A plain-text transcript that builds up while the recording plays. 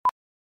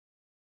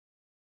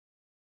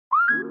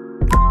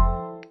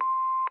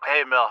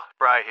Hey, Mel.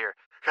 Bri here.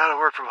 Gotta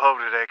work from home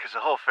today because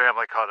the whole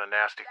family caught a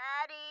nasty...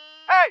 Daddy!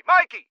 Hey,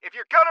 Mikey! If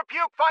you're gonna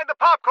puke, find the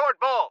popcorn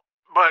bowl!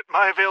 But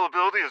my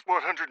availability is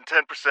 110%.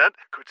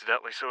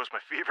 Coincidentally, so is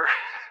my fever.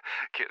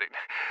 Kidding.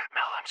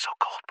 Mel, I'm so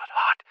cold but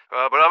hot.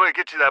 But I'm gonna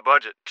get you that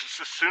budget just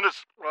as soon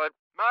as...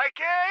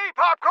 Mikey!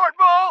 Popcorn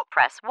bowl!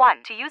 Press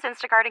 1 to use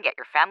Instacart and get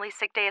your family's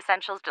sick day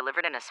essentials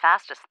delivered in as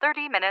fast as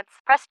 30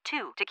 minutes. Press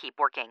 2 to keep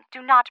working.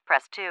 Do not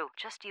press 2.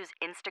 Just use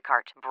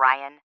Instacart,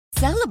 Brian.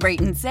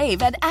 Celebrate and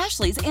save at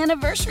Ashley's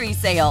Anniversary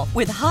Sale.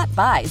 With Hot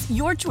Buys,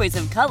 your choice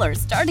of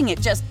colors starting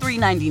at just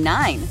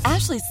 $3.99.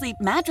 Ashley Sleep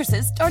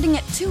mattresses starting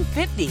at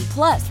 $2.50.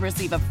 Plus,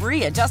 receive a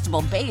free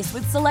adjustable base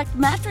with select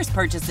mattress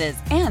purchases.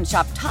 And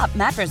shop top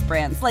mattress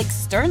brands like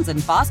Stearns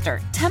 & Foster,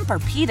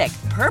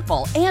 Tempur-Pedic,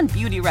 Purple, and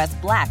Beautyrest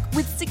Black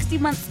with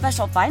 60-month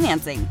special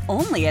financing.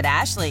 Only at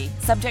Ashley.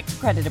 Subject to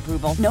credit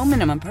approval. No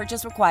minimum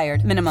purchase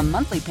required. Minimum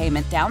monthly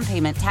payment, down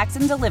payment, tax,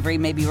 and delivery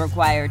may be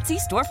required. See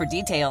store for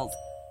details.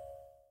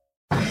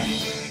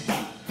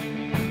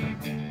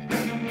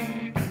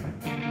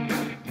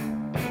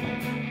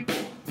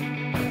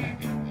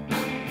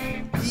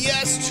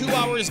 Yes, 2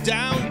 hours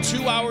down,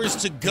 2 hours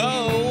to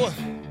go.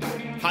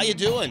 How you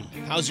doing?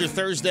 How's your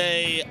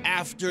Thursday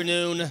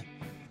afternoon?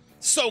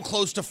 So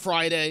close to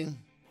Friday.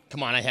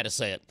 Come on, I had to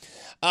say it.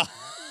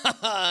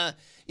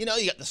 You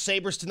got the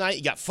Sabres tonight.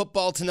 You got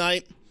football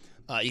tonight.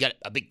 You got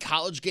a big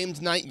college game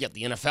tonight. You got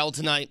the NFL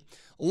tonight.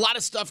 A lot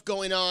of stuff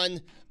going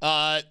on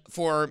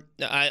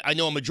I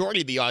know a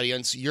majority of the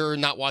audience, you're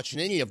not watching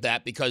any of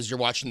that because you're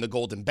watching The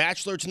Golden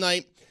Bachelor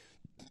tonight.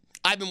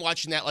 I've been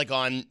watching that like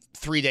on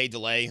 3-day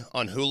delay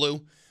on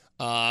Hulu.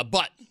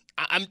 But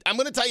I'm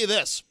going to tell you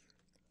this.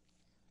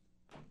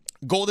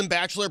 Golden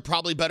Bachelor,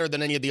 probably better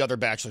than any of the other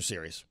Bachelor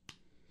series.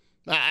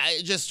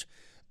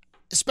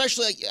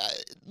 Especially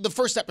the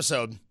first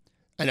episode.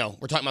 I know,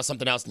 we're talking about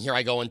something else, and here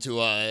I go into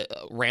a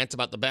rant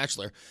about The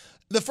Bachelor.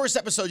 The first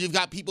episode, you've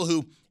got people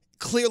who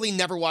clearly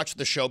never watched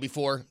the show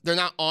before. They're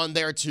not on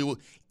there to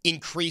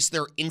increase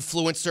their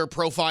influencer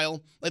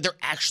profile. Like, they're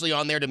actually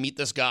on there to meet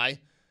this guy.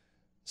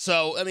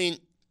 So, I mean,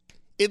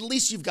 at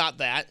least you've got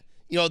that.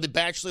 The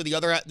Bachelor,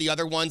 the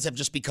other ones have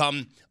just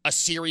become a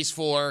series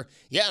for,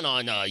 and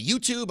on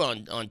YouTube,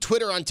 on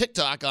Twitter, on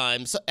TikTok,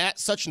 I'm at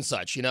such and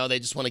such. They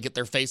just want to get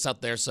their face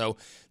out there so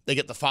they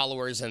get the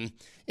followers, and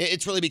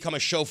it's really become a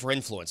show for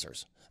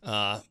influencers.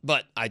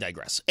 But I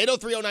digress.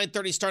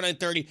 803-0930, star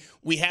 930.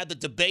 We had the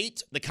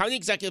debate, the county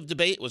executive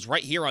debate. It was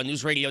right here on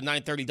News Radio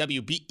 930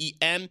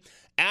 WBEN,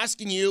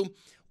 asking you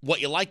what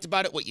you liked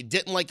about it, what you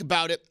didn't like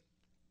about it.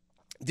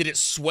 Did it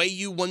sway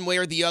you one way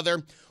or the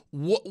other?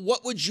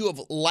 What would you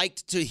have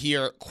liked to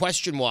hear,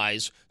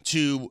 question-wise,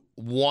 to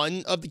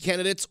one of the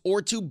candidates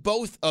or to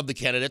both of the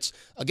candidates?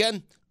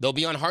 Again, they'll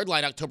be on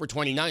Hardline October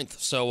 29th,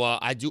 so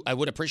I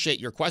would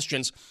appreciate your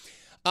questions.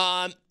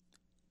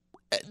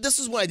 This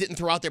is what I didn't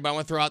throw out there, but I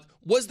want to throw out.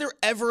 Was there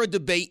ever a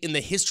debate in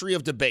the history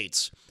of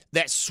debates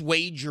that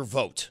swayed your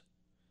vote?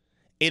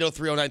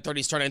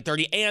 803-0930, star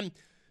 930. And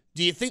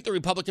do you think the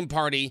Republican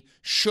Party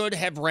should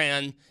have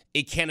ran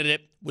a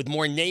candidate with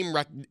more name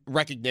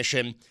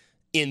recognition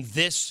in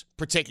this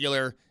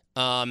particular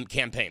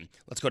campaign?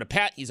 Let's go to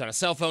Pat. He's on a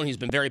cell phone. He's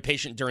been very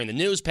patient during the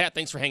news. Pat,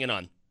 thanks for hanging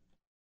on.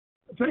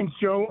 Thanks,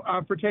 Joe,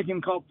 for taking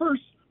the call.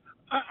 First,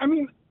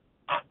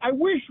 I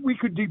wish we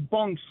could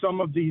debunk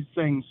some of these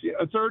things.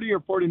 30 or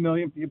 40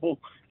 million people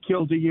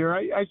killed a year.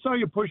 I saw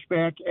you push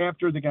back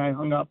after the guy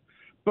hung up.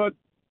 But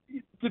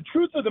the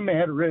truth of the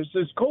matter is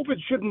COVID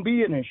shouldn't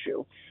be an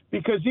issue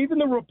because even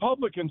the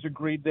Republicans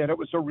agreed that it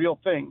was a real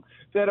thing,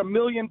 that 1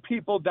 million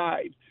people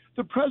died.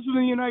 The President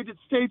of the United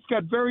States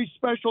got very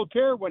special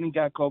care when he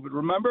got COVID.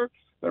 Remember?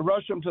 They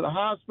rushed him to the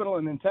hospital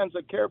in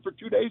intensive care for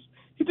 2 days.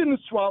 He didn't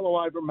swallow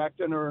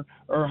ivermectin or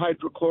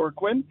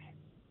hydrochloroquine.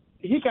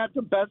 He got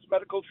the best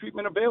medical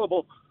treatment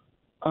available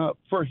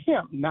for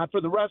him, not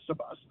for the rest of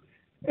us.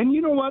 And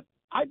you know what?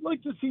 I'd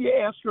like to see you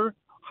ask her,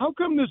 how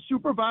come the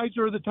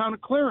supervisor of the town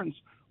of Clarence,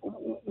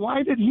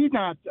 why did he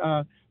not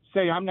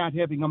say, I'm not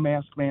having a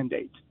mask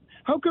mandate?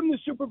 How come the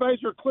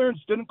supervisor of Clarence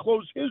didn't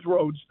close his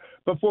roads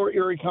before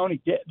Erie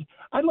County did?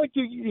 I'd like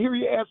to hear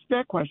you ask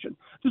that question.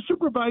 The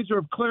supervisor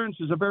of Clarence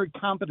is a very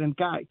competent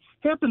guy.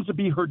 Happens to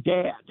be her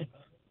dad.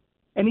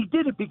 And he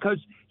did it because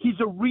he's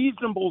a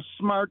reasonable,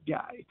 smart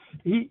guy.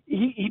 He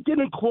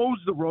didn't close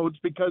the roads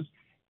because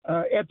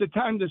at the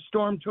time the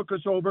storm took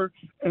us over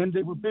and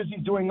they were busy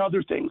doing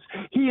other things.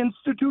 He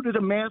instituted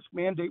a mask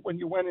mandate when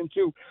you went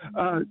into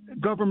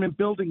government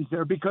buildings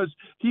there because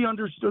he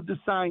understood the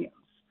science.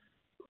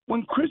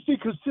 When Christy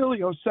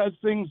Casilio says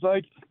things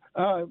like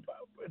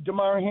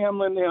Damar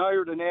Hamlin, they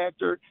hired an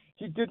actor,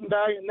 he didn't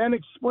die, and then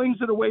explains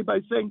it away by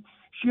saying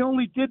she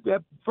only did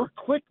that for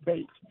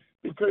clickbait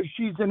because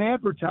she's in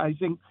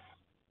advertising,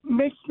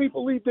 makes me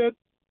believe that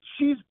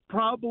she's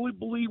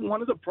probably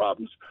one of the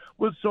problems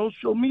with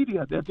social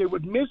media, that they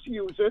would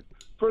misuse it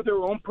for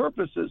their own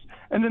purposes.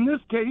 And in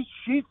this case,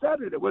 she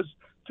said it. It was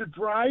to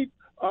drive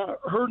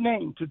her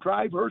name, to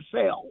drive her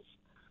sales.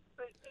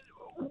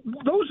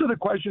 Those are the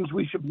questions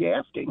we should be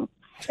asking.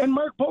 And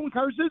Mark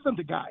Poloncarz isn't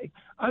the guy.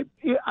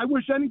 I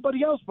wish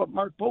anybody else but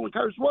Mark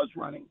Poloncarz was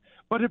running.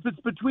 But if it's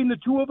between the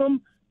two of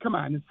them, come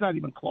on, it's not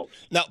even close.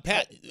 Now,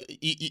 Pat,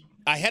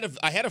 I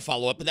had a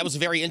follow up, but that was a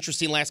very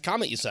interesting last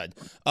comment you said.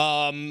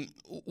 Because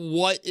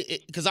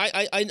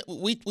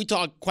we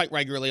talk quite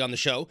regularly on the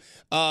show.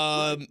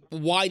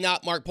 Why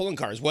not Mark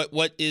Poloncarz?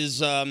 What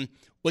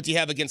do you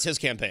have against his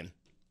campaign?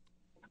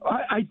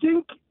 I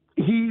think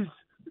he's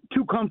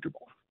too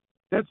comfortable.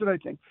 That's what I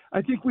think.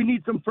 I think we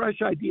need some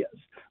fresh ideas.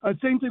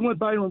 Same thing with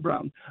Byron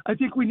Brown. I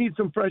think we need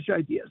some fresh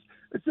ideas.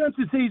 It's not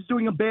to say he's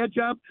doing a bad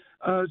job.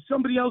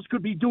 Somebody else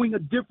could be doing a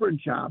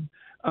different job,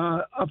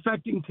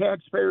 affecting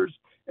taxpayers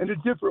in a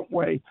different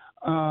way.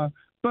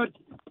 But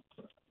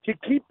to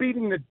keep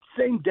beating the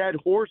same dead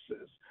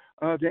horses,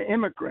 the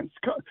immigrants.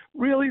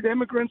 Really, the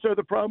immigrants are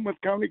the problem with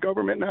county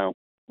government now?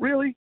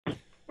 Really?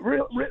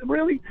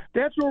 Really?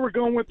 That's where we're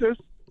going with this?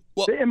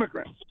 Well, the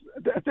immigrants.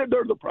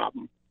 They're the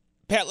problem.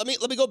 Pat, let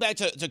me go back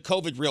to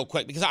COVID real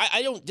quick, because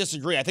I don't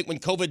disagree. I think when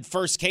COVID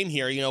first came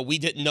here, we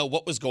didn't know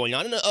what was going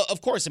on. And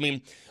of course, I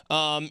mean,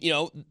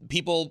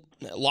 people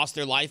lost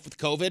their life with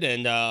COVID.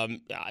 And How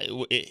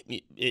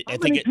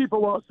many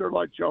people lost their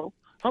life, Joe?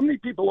 How many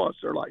people lost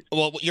their life?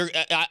 Well,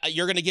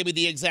 you're going to give me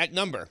the exact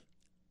number.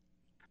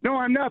 No,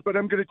 I'm not, but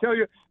I'm going to tell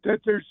you that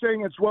they're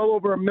saying it's well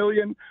over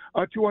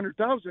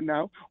 1,200,000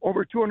 now,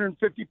 over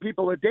 250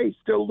 people a day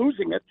still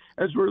losing it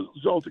as a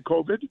result of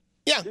COVID.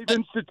 Yeah. They've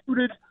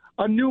instituted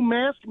a new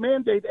mask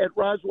mandate at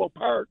Roswell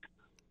Park.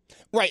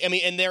 Right. I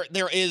mean, and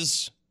there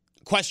is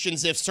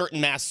questions if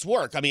certain masks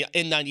work. I mean,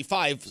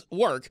 N95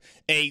 work.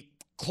 A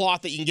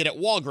cloth that you can get at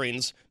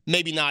Walgreens,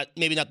 maybe not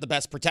the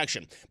best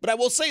protection. But I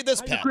will say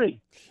this, Pat. I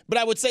agree. But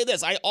I would say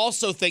this. I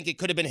also think it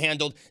could have been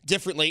handled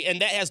differently,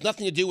 and that has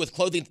nothing to do with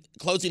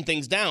closing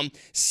things down.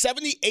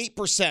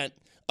 78%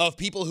 of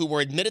people who were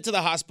admitted to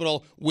the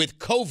hospital with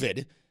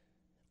COVID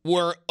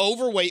were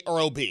overweight or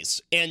obese.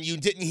 And you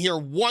didn't hear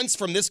once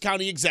from this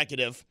county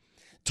executive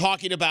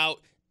talking about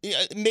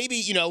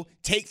maybe,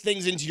 take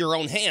things into your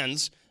own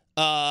hands,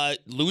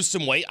 lose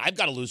some weight. I've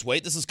got to lose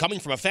weight. This is coming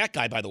from a fat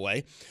guy, by the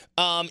way.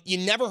 You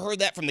never heard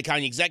that from the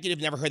county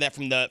executive, never heard that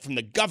from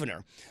the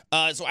governor.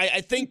 So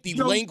I think the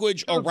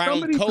language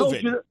around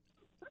COVID.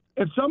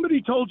 If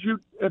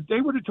they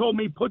would have told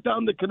me, put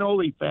down the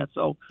cannoli,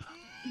 fatso,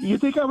 you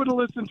think I would have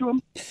listened to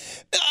him?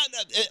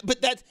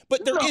 But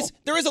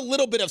there is a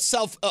little bit of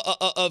self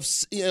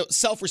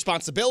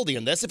responsibility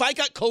in this. If I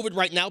got COVID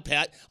right now,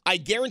 Pat, I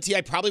guarantee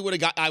I probably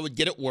I would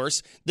get it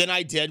worse than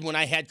I did when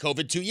I had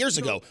COVID 2 years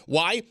ago.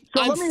 Why?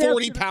 I'm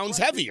 40 pounds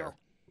heavier.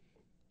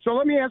 So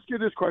let me ask you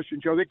this question,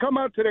 Joe. They come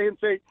out today and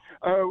say,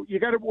 you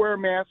got to wear a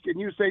mask,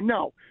 and you say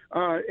no.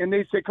 And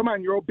they say, come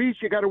on, you're obese,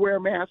 you got to wear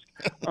a mask.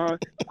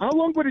 How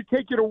long would it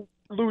take you to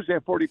lose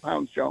that 40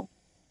 pounds, Joe?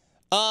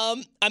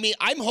 I mean,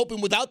 I'm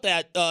hoping without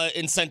that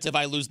incentive,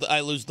 I lose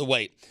the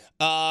weight.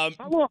 How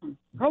long?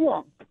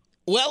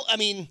 Well, I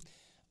mean,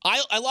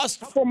 I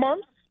lost a couple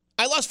months.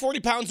 I lost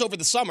 40 pounds over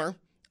the summer.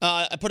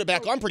 I put it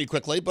back on pretty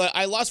quickly, but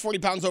I lost 40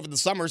 pounds over the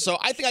summer, so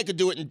I think I could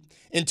do it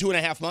in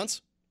 2.5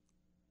 months.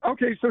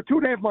 Okay, so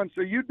 2.5 months.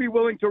 So you'd be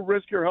willing to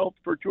risk your health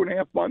for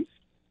 2.5 months?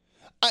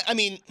 I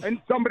mean,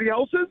 and somebody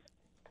else's?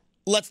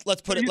 Let's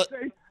put it.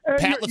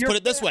 Pat, let's put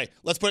it this way.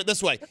 Let's put it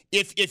this way.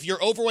 If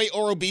you're overweight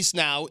or obese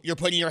now, you're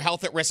putting your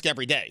health at risk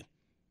every day.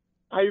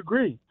 I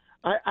agree.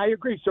 I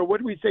agree. So what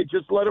do we say?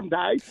 Just let them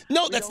die?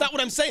 No, that's not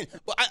what I'm saying.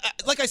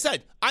 Like I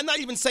said, I'm not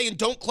even saying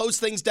don't close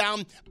things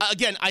down.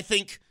 Again, I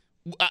think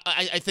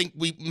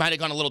we might have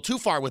gone a little too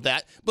far with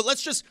that. But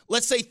let's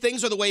say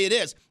things are the way it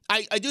is.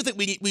 I do think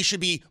we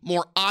should be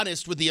more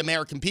honest with the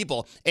American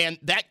people. And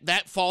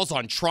that falls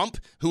on Trump,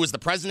 who was the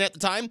president at the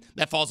time.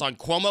 That falls on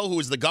Cuomo, who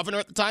was the governor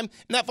at the time.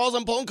 And that falls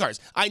on Poloncarz.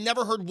 I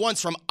never heard once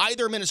from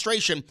either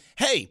administration,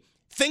 hey,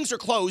 things are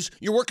closed.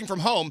 You're working from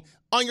home.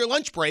 On your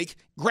lunch break,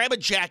 grab a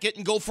jacket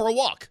and go for a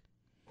walk.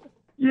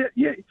 Yeah.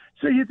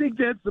 So you think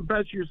that's the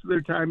best use of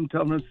their time,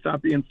 telling them to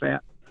stop being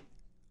fat?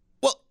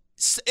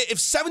 If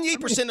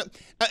 78%,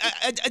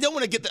 I don't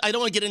want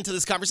to get into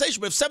this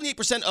conversation, but if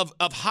 78% of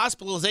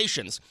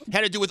hospitalizations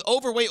had to do with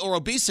overweight or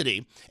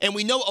obesity, and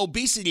we know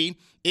obesity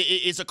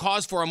is a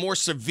cause for a more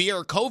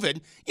severe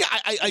COVID, yeah,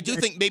 I do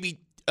think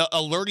maybe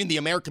alerting the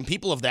American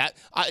people of that,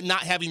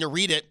 not having to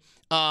read it,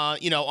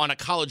 on a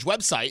college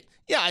website,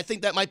 yeah, I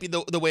think that might be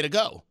the way to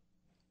go.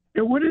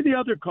 And what are the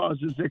other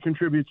causes that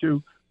contribute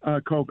to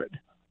COVID?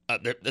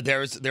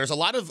 There's a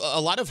lot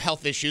of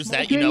health issues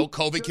that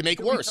COVID can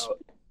make worse.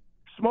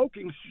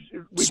 Smoking.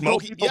 We've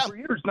told people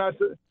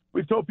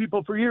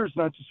for years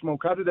not to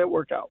smoke. How did that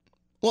work out?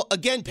 Well,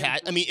 again,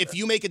 Pat, I mean, if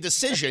you make a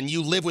decision,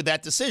 you live with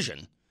that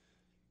decision.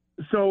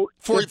 So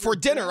for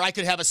dinner, I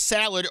could have a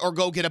salad or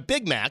go get a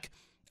Big Mac.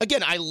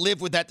 Again, I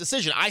live with that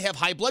decision. I have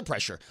high blood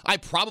pressure. I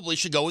probably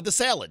should go with the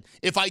salad.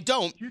 If I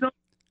don't,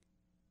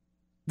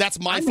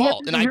 that's my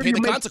fault, and I pay the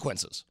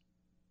consequences.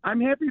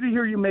 I'm happy to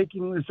hear you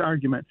making this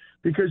argument,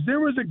 because there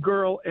was a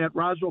girl at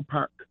Roswell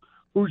Park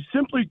who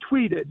simply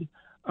tweeted,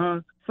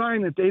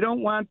 fine, if they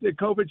don't want the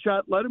COVID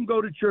shot, let them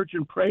go to church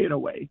and pray it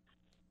away.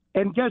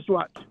 And guess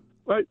what?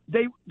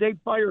 They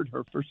fired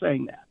her for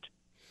saying that.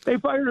 They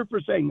fired her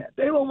for saying that.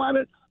 They don't want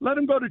it. Let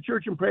him go to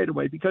church and pray it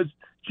away because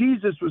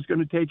Jesus was going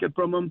to take it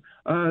from him.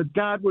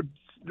 God would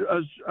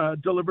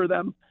deliver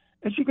them.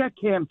 And she got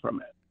canned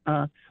from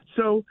it.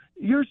 So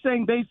you're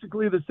saying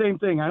basically the same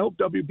thing. I hope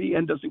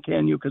WBN doesn't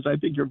can you because I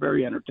think you're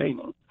very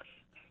entertaining.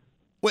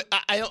 Wait,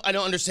 I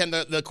don't understand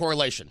the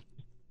correlation.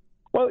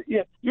 Well,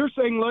 yeah, you're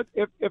saying, look,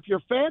 if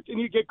you're fat and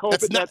you get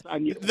COVID, that's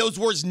on you. Those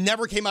words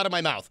never came out of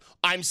my mouth.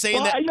 I'm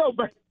saying that. I know,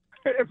 but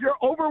if you're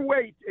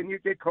overweight and you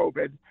get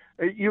COVID,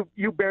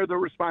 you bear the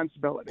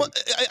responsibility. Well,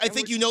 I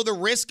think you know the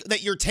risk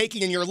that you're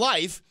taking in your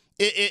life.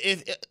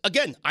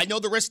 Again, I know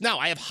the risk now.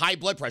 I have high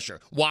blood pressure.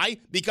 Why?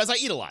 Because I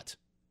eat a lot.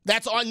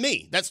 That's on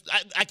me.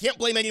 I can't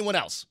blame anyone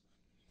else.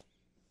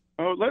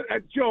 Oh,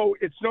 Joe,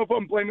 it's no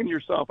fun blaming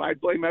yourself. I'd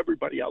blame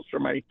everybody else for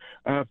my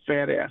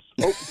fat ass.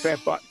 Oh, fat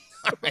butt.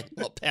 All right,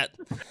 well, Pat,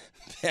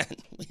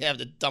 we have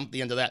to dump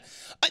the end of that.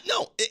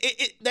 No,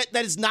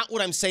 that is not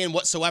what I'm saying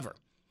whatsoever.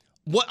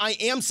 What I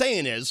am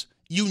saying is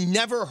you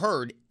never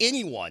heard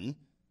anyone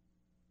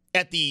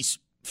at the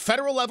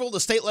federal level, the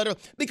state level,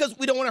 because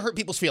we don't want to hurt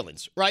people's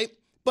feelings, right?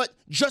 But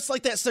just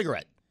like that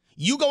cigarette,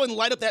 you go and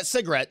light up that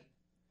cigarette,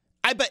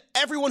 I bet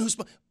everyone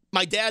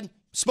my dad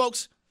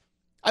smokes,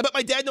 I bet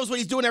my dad knows what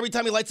he's doing every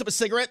time he lights up a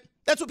cigarette.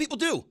 That's what people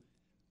do.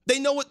 They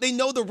know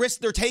the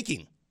risk they're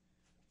taking.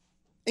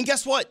 And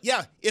guess what?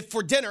 Yeah, if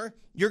for dinner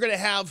you're going to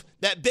have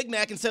that Big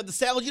Mac instead of the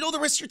salad, you know the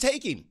risk you're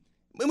taking.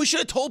 And we should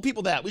have told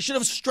people that. We should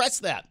have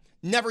stressed that.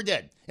 Never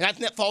did. And I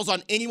think that falls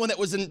on anyone that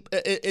was in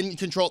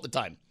control at the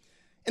time.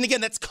 And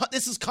again,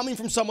 this is coming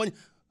from someone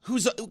who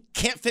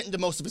can't fit into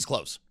most of his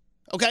clothes.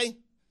 Okay?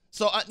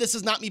 So this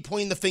is not me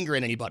pointing the finger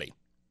at anybody.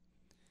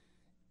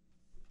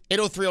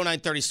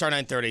 803-0930, star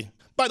 930.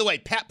 By the way,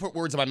 Pat put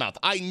words in my mouth.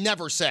 I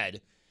never said,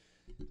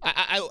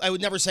 I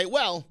would never say,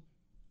 well,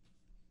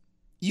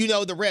 you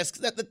know the risk.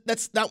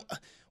 That's not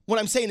what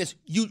I'm saying is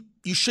you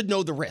should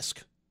know the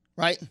risk,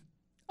 right?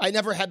 I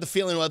never had the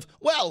feeling of,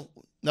 well,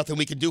 nothing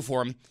we can do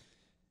for him.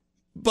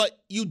 But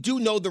you do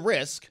know the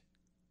risk.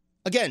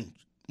 Again,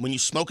 when you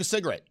smoke a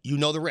cigarette, you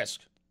know the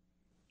risk.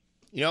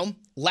 You know,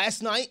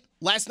 last night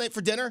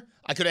for dinner,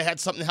 I could have had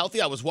something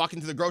healthy. I was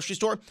walking to the grocery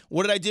store.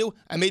 What did I do?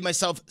 I made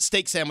myself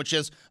steak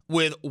sandwiches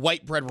with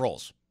white bread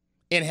rolls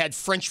and had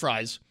French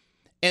fries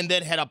and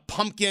then had a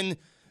pumpkin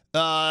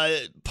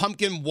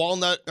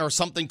walnut or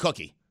something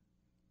cookie.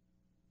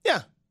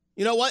 Yeah.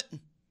 You know what?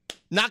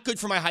 Not good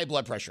for my high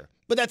blood pressure.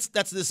 But that's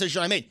the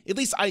decision I made. At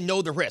least I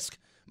know the risk.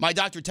 My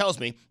doctor tells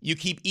me you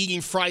keep eating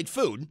fried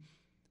food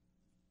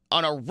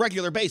on a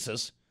regular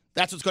basis,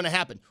 that's what's going to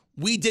happen.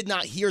 We did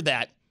not hear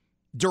that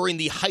during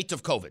the height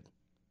of COVID.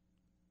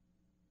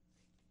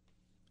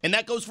 And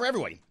that goes for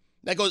everybody.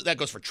 That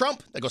goes for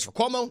Trump, that goes for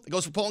Cuomo, that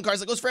goes for polling cars,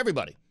 that goes for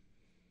everybody.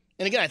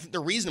 And again, I think the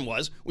reason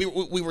was we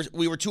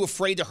were too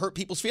afraid to hurt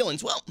people's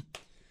feelings. Well,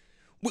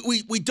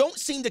 we don't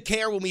seem to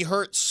care when we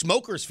hurt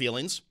smokers'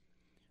 feelings.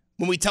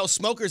 When we tell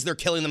smokers they're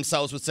killing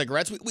themselves with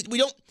cigarettes, we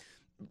don't.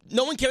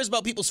 No one cares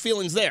about people's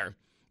feelings there.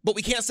 But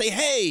we can't say,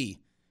 hey,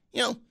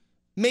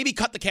 maybe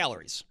cut the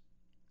calories.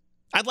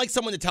 I'd like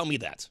someone to tell me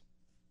that.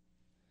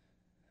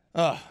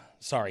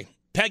 Sorry.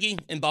 Peggy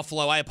in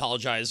Buffalo, I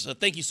apologize.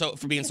 Thank you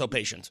for being so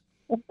patient.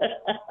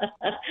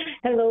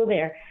 Hello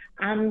there.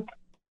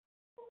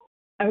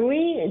 Are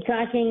we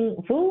talking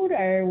food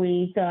or are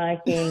we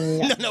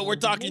talking... No, we're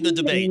talking the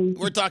debate.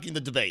 We're talking the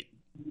debate.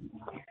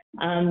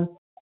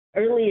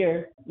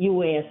 Earlier,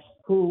 you asked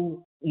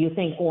who you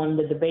think won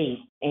the debate,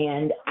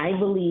 and I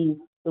believe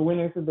the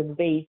winners of the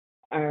debate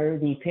are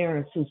the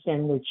parents who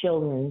send their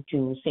children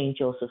to St.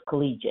 Joseph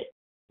Collegiate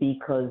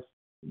because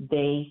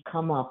they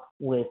come up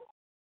with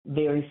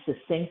very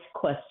succinct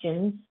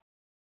questions,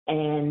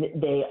 and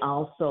they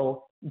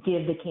also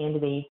give the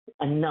candidates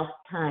enough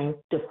time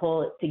to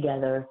pull it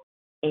together.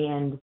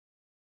 And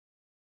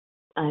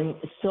I'm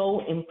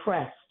so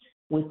impressed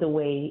with the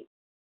way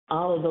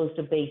all of those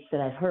debates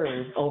that I've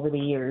heard over the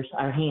years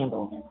are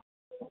handled.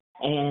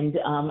 And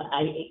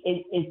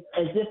it's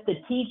as if the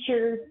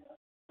teacher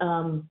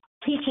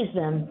teaches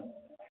them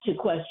to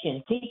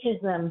question, teaches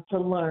them to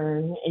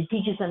learn, and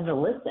teaches them to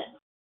listen.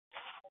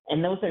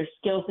 And those are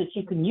skills that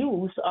you can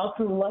use all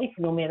through life,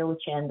 no matter what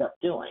you end up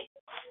doing.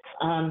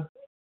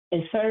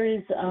 As far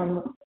as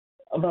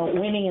about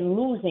winning and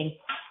losing,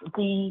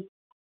 the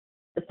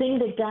thing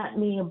that got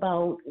me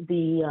about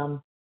the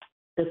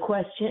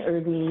question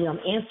or the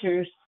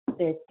answers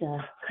that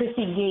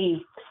Chrissy gave,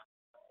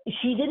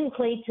 she didn't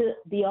play to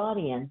the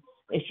audience.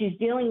 If she's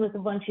dealing with a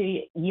bunch of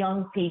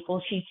young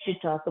people, she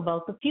should talk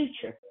about the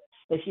future.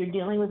 If you're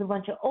dealing with a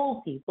bunch of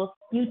old people,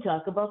 you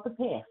talk about the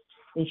past.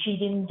 And she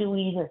didn't do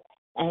either.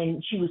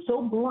 And she was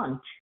so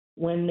blunt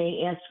when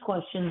they asked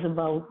questions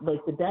about like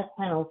the death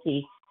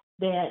penalty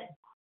that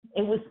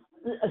it was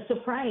a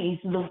surprise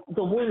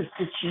the words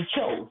that she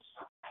chose.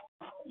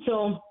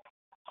 So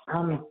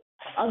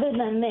other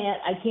than that,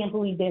 I can't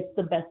believe that's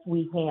the best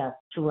we have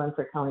to run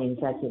for county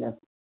executive,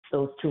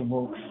 those two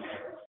moves.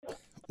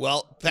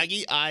 Well,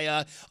 Peggy,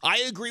 I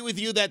agree with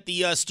you that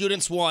the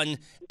students won,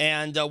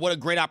 and what a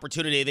great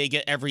opportunity they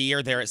get every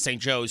year there at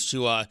St. Joe's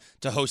to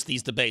host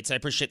these debates. I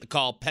appreciate the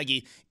call.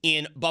 Peggy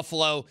in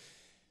Buffalo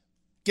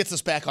gets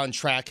us back on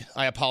track.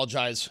 I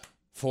apologize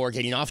for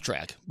getting off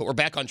track, but we're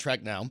back on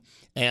track now.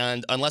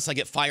 And unless I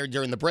get fired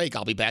during the break,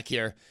 I'll be back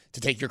here to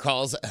take your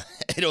calls.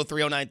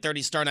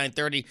 803-0930, star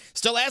 930.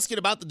 Still asking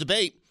about the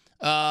debate.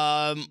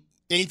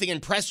 Anything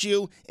impressed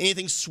you?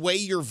 Anything sway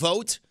your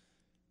vote?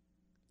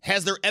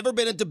 Has there ever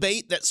been a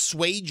debate that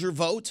swayed your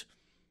vote?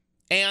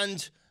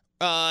 And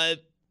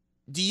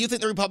do you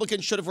think the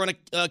Republicans should have run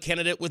a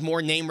candidate with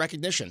more name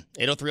recognition?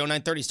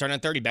 803-0930, star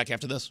 930, back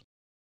after this.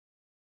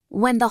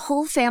 When the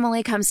whole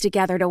family comes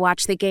together to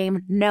watch the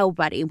game,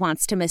 nobody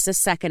wants to miss a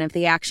second of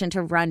the action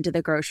to run to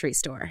the grocery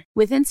store.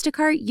 With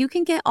Instacart, you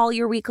can get all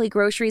your weekly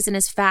groceries in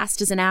as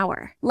fast as an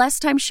hour. Less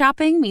time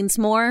shopping means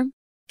more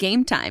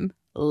game time.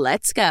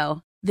 Let's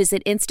go.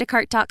 Visit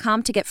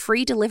instacart.com to get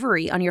free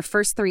delivery on your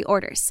first 3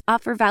 orders.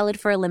 Offer valid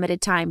for a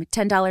limited time.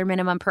 $10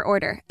 minimum per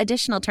order.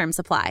 Additional terms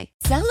apply.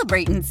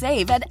 Celebrate and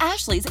save at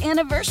Ashley's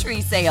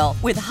Anniversary Sale.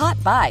 With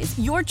Hot Buys,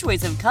 your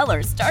choice of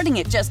colors starting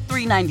at just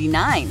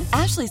 $3.99.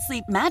 Ashley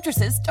Sleep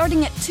mattresses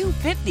starting at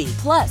 $2.50.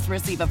 Plus,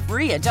 receive a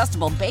free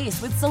adjustable base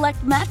with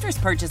select mattress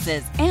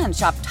purchases. And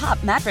shop top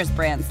mattress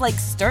brands like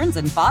Stearns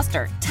 &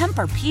 Foster,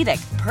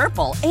 Tempur-Pedic,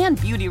 Purple, and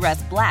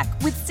Beautyrest Black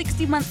with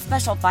 60-month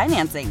special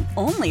financing.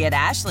 Only at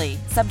Ashley.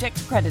 Subject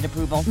to credit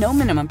approval. No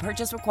minimum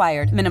purchase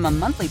required. Minimum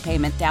monthly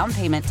payment, down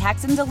payment,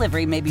 tax, and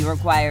delivery may be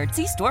required.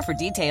 See store for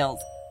details.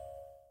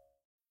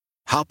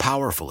 How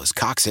powerful is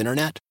Cox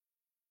Internet?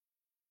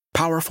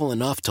 Powerful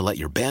enough to let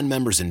your band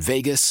members in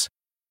Vegas,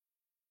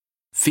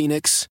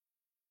 Phoenix,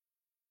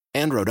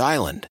 and Rhode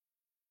Island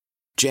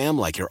jam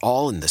like you're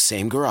all in the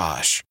same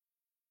garage.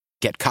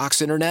 Get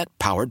Cox Internet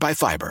powered by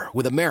fiber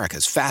with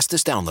America's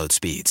fastest download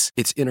speeds.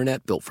 It's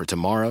internet built for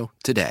tomorrow,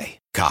 today.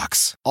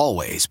 Cox,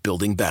 always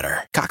building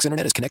better. Cox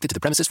Internet is connected to the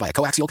premises via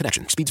coaxial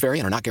connection. Speeds vary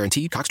and are not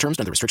guaranteed. Cox terms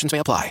and other restrictions may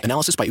apply.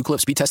 Analysis by Ookla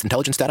of Speed Test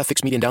Intelligence Data.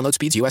 Fixed median download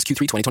speeds. US Q3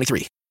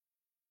 2023.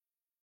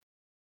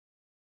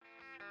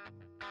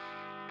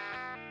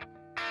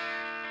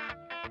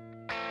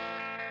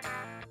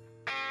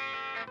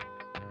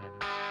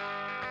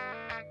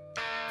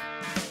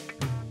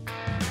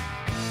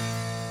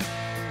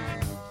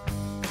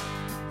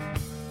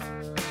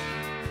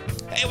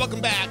 Hey, welcome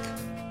back.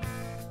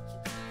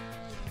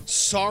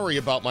 Sorry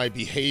about my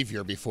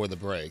behavior before the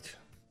break.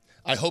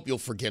 I hope you'll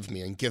forgive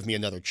me and give me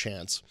another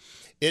chance.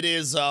 It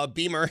is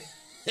Beamer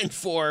and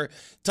for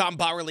Tom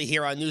Bauerle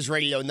here on News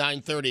Radio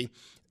 930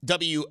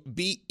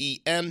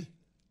 WBEM.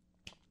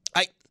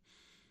 I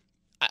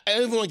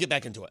don't even want to get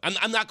back into it.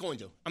 I'm not going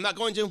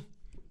to.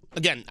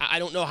 Again, I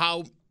don't know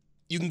how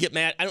you can get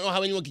mad. I don't know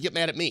how anyone can get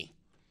mad at me.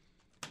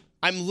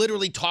 I'm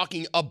literally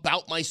talking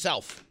about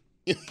myself.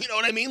 You know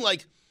what I mean?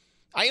 Like,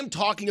 I am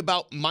talking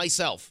about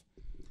myself.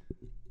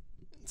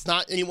 It's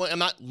not anyone. I'm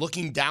not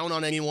looking down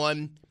on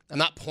anyone. I'm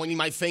not pointing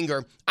my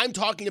finger. I'm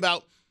talking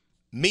about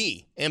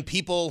me and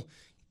people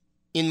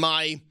in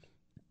my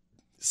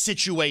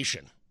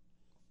situation.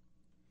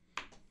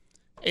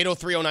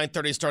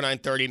 803-0930, star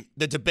 930.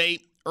 The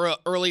debate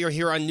earlier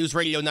here on News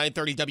Radio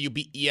 930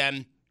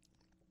 WBEM.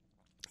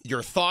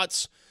 Your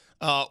thoughts,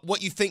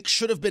 what you think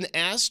should have been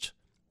asked,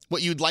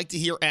 what you'd like to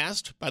hear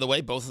asked. By the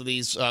way, both of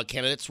these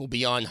candidates will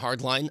be on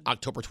Hardline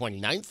October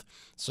 29th.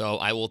 So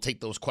I will take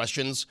those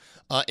questions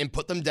and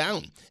put them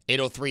down.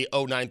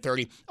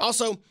 803-0930.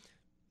 Also,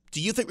 do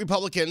you think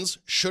Republicans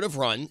should have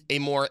run a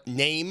more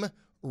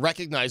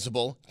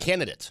name-recognizable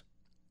candidate?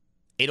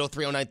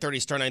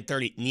 803-0930, star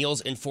 930. Neil's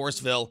in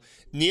Forestville.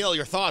 Neil,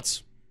 your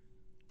thoughts?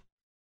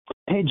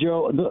 Hey,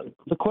 Joe,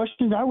 the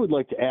question I would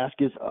like to ask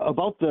is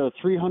about the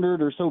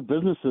 300 or so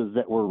businesses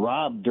that were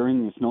robbed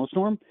during the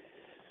snowstorm.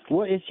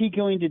 What is he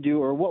going to do,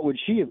 or what would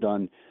she have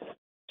done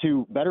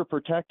to better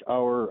protect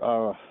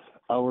our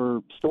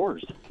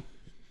stores?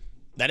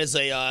 That's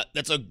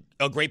a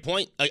great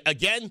point.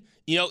 Again,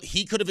 you know,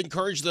 he could have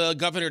encouraged the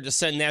governor to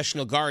send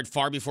National Guard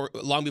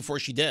long before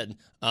she did,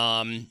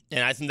 and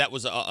I think that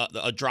was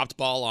a dropped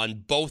ball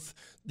on both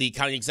the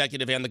county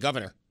executive and the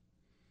governor.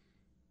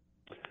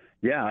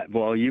 Yeah,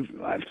 well,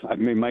 I've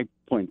made my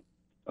point,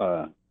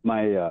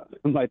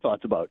 my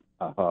thoughts about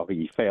how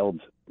he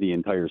failed the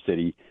entire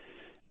city,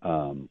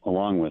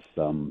 along with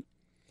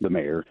the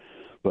mayor.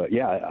 But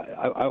yeah,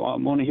 I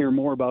want to hear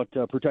more about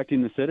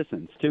protecting the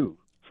citizens too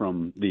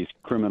from these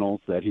criminals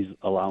that he's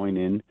allowing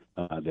in,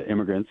 the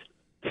immigrants,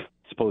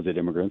 supposed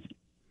immigrants.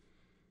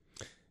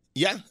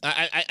 Yeah,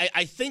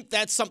 I think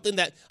that's something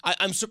that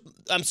I'm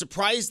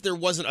surprised there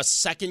wasn't a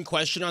second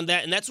question on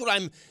that, and that's what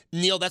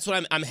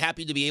I'm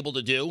happy to be able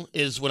to do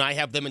is when I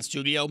have them in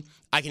studio,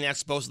 I can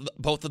ask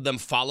both of them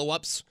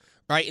follow-ups,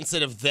 right?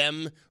 Instead of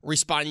them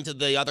responding to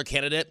the other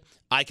candidate,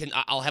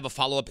 I'll have a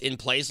follow-up in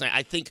place, and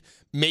I think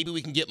maybe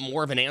we can get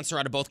more of an answer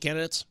out of both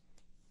candidates.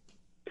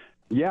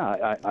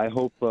 Yeah, I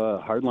hope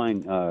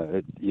Hardline,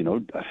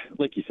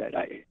 like you said,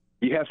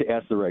 You have to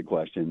ask the right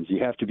questions.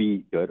 You have to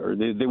be good, or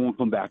they won't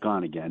come back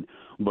on again.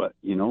 But,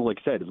 like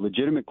I said,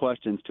 legitimate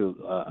questions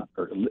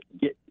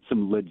get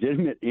some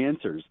legitimate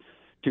answers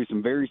to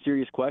some very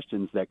serious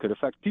questions that could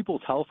affect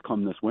people's health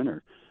come this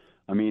winter.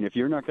 I mean, if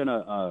you're not going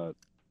to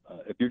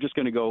if you're just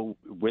going to go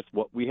with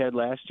what we had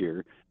last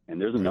year and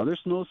there's another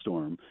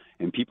snowstorm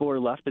and people are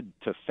left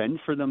to fend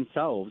for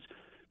themselves,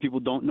 people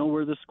don't know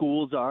where the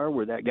schools are,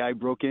 where that guy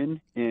broke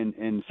in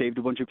and saved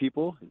a bunch of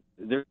people.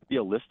 There'd be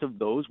a list of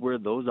those where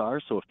those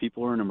are. So if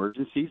people are in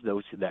emergencies,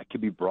 that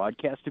could be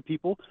broadcast to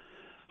people.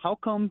 How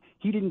come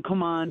he didn't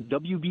come on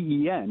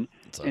WBEN,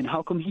 and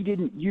how come he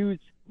didn't use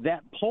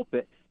that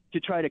pulpit to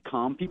try to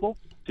calm people,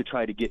 to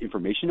try to get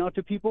information out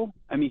to people?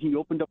 I mean, he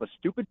opened up a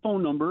stupid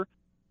phone number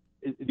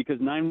because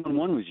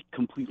 911 was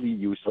completely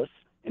useless.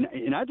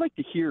 And I'd like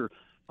to hear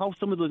how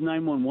some of those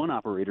 911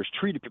 operators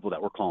treated people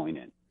that were calling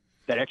in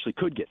that actually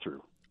could get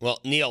through. Well,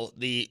 Neil,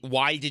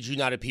 why did you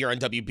not appear on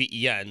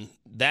WBEN?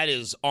 That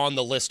is on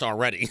the list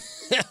already.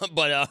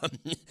 But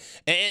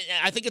and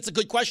I think it's a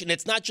good question.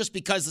 It's not just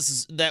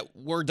because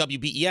we're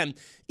WBEN.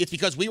 It's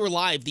because we were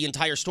live the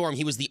entire storm.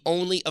 He was the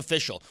only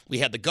official. We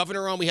had the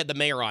governor on. We had the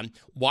mayor on.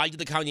 Why did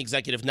the county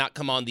executive not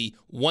come on the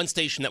one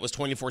station that was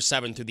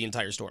 24/7 through the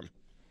entire storm?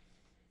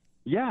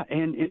 Yeah,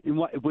 and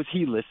was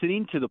he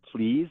listening to the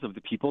pleas of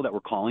the people that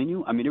were calling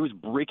you? I mean, it was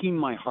breaking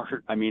my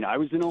heart. I mean, I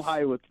was in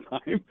Ohio at the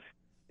time,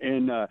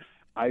 and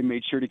I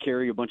made sure to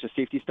carry a bunch of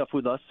safety stuff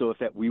with us, so if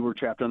we were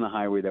trapped on the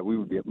highway,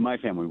 my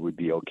family would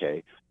be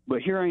okay.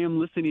 But here I am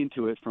listening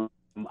to it from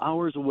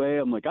hours away.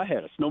 I'm like, I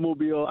had a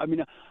snowmobile. I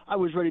mean, I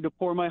was ready to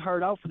pour my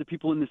heart out for the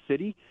people in the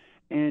city,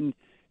 and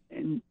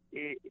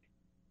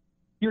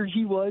here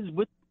he was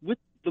with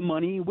the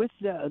money, with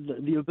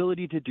the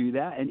ability to do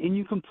that, and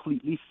you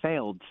completely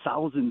failed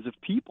thousands of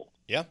people.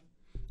 Yeah.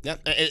 And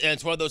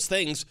it's one of those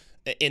things.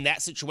 In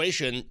that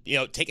situation,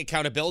 take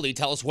accountability.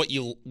 Tell us what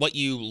you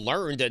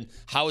learned and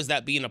how is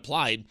that being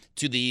applied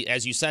to the,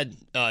 as you said,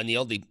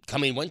 Neil, the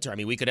coming winter. I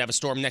mean, we could have a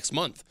storm next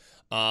month.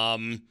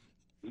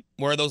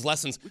 Where are those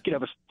lessons? We could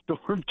have a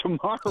storm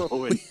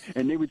tomorrow,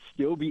 and they would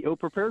still be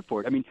ill-prepared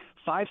for it. I mean,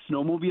 5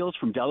 snowmobiles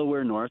from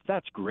Delaware North,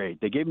 that's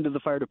great. They gave them to the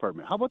fire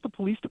department. How about the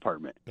police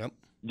department? Yep.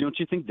 Don't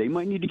you think they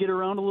might need to get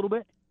around a little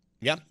bit?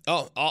 Yeah.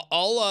 Oh,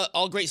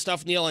 all great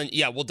stuff, Neil. And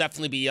yeah, we'll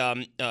definitely be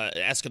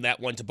asking that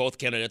one to both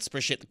candidates.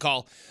 Appreciate the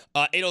call.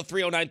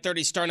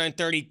 803-0930, star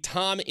 930.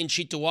 Tom in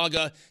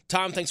Cheektowaga.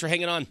 Tom, thanks for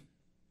hanging on.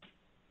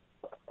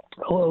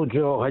 Hello,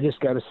 Joe. I just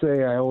got to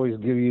say, I always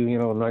give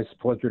you, a nice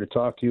pleasure to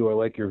talk to you. I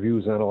like your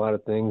views on a lot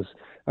of things.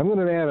 I'm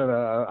going to add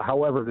a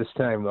however this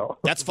time, though.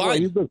 That's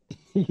fine. Well,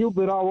 you've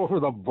been all over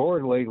the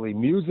board lately.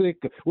 Music,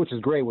 which is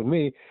great with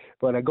me,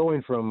 but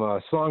going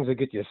from songs that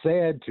get you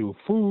sad to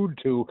food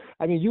to,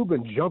 you've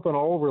been jumping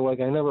all over like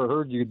I never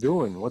heard you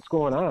doing. What's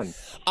going on?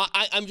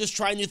 I'm just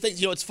trying new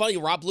things. It's funny.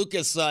 Rob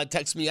Lucas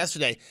texted me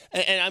yesterday,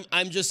 and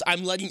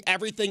I'm letting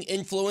everything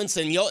influence.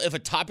 And if a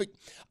topic,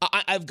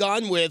 I've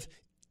gone with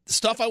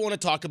stuff I want to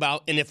talk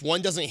about, and if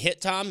one doesn't hit,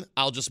 Tom,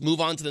 I'll just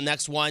move on to the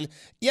next one.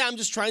 Yeah, I'm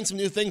just trying some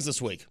new things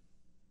this week.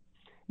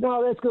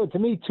 No, that's good. To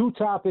me, 2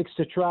 topics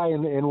to try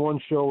in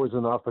one show is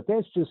enough, but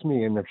that's just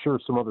me, and I'm sure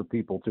some other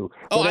people too.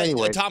 Oh,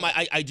 anyway, Tom,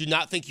 I do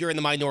not think you're in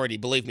the minority.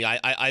 Believe me,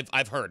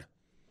 I've heard.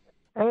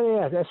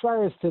 Yeah, as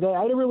far as today,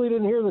 I really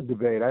didn't hear the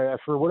debate.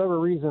 For whatever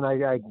reason,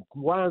 I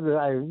wanted to,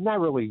 I not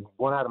really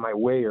went out of my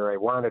way, or I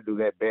wanted to do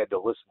that bad to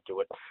listen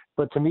to it.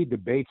 But to me,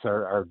 debates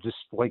are just,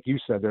 like you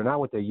said, they're not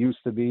what they used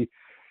to be.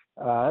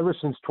 Ever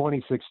since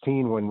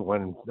 2016,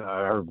 when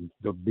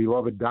the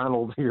beloved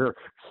Donald here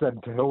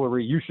said to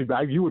Hillary,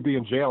 you would be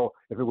in jail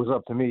if it was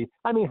up to me.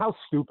 I mean, how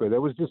stupid. It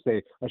was just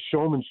a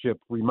showmanship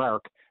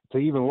remark to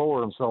even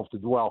lower himself to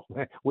dwell.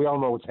 We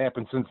all know what's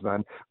happened since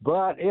then.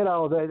 But,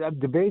 the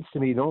debates to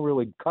me don't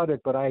really cut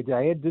it. But I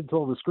did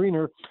tell the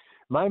screener,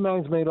 my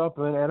mind's made up,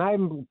 and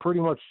I'm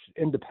pretty much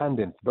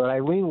independent. But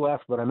I lean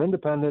left, but I'm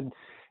independent.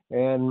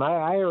 And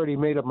I already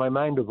made up my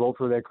mind to vote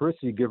for that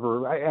Christie.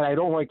 And I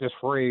don't like this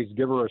phrase,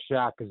 give her a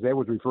shot, because that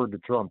was referred to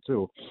Trump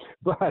too.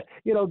 But,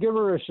 give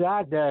her a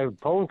shot.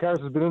 Polling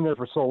cards has been in there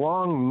for so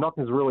long,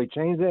 nothing's really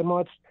changed that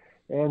much.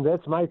 And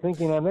that's my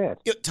thinking on that.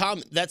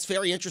 Tom, that's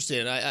very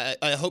interesting.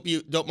 I hope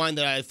you don't mind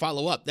that I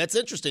follow up. That's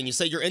interesting. You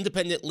say you're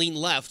independent, lean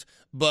left,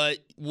 but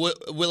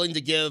willing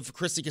to give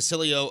Christie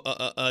Casilio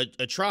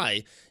a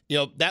try.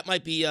 That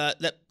might be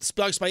that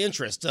sparks my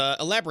interest.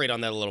 Elaborate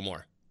on that a little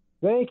more.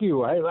 Thank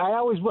you. I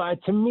always,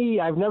 to me,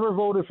 I've never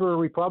voted for a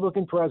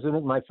Republican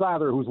president. My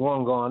father, who's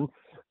long gone,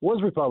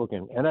 was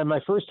Republican. And my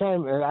first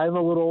time, and I'm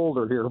a little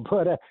older here,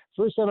 but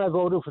first time I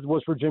voted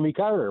was for Jimmy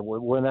Carter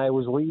when I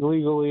was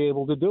legally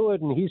able to do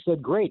it. And he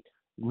said, great.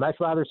 My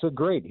father said,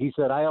 great. He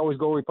said, I always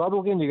go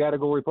Republican. You got to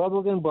go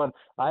Republican. But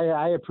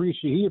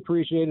he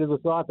appreciated the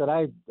thought that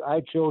I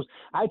chose.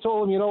 I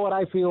told him, you know what,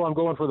 I feel I'm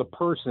going for the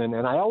person.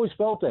 And I always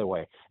felt that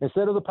way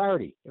instead of the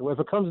party. If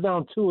it comes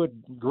down to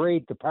it,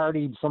 great, the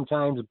party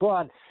sometimes.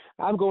 But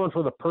I'm going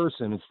for the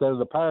person instead of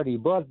the party.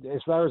 But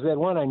as far as that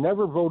one, I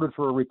never voted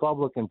for a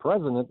Republican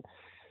president.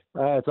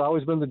 It's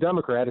always been the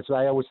Democrats.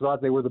 I always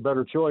thought they were the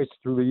better choice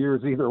through the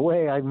years either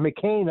way.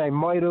 McCain, I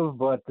might have,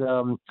 but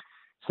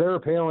Sarah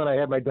Palin, I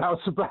had my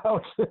doubts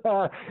about.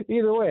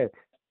 Either way.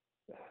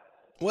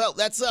 Well,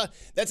 that's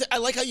I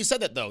like how you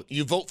said that, though.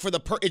 You vote for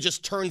it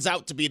just turns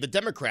out to be the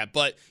Democrat,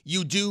 but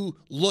you do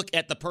look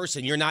at the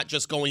person. You're not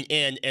just going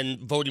in and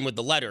voting with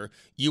the letter.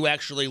 You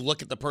actually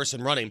look at the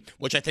person running,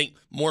 which I think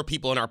more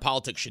people in our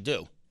politics should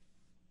do.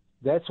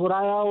 That's what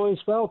I always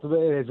felt.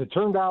 As it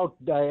turned out,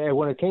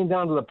 when it came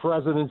down to the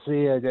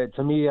presidency,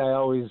 to me, I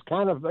always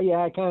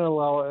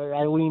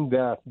I leaned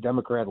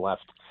Democrat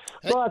left.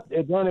 But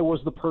then it was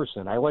the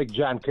person. I like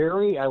John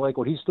Kerry. I like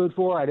what he stood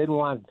for. I didn't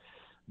want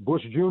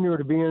Bush Jr.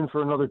 to be in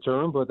for another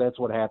term, but that's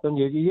what happened.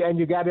 And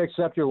you got to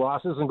accept your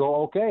losses and go,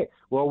 okay,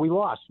 well, we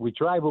lost. We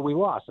tried, but we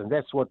lost. And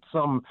that's what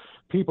some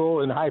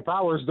people in high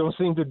powers don't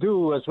seem to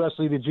do,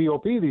 especially the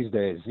GOP these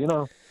days, you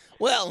know.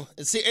 Well,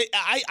 see,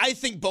 I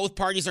think both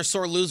parties are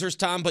sore losers,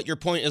 Tom, but your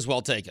point is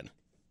well taken.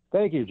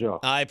 Thank you,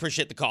 Joe. I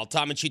appreciate the call.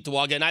 Tom and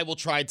Cheektowaga, and I will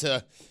try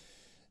to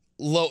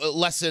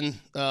lessen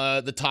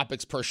the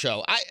topics per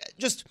show.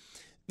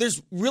 There's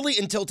really,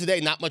 until today,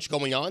 not much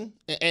going on,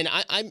 and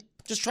I'm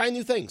just trying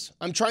new things.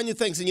 I'm trying new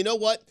things, and you know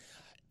what?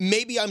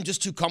 Maybe I'm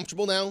just too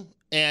comfortable now,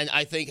 and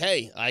I think,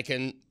 hey, I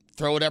can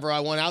throw whatever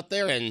I want out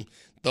there, and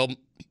they'll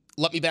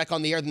let me back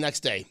on the air the next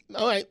day.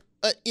 All right.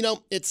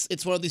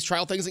 It's one of these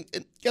trial things,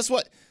 and guess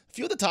what? A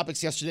few of the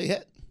topics yesterday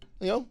hit,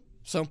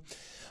 so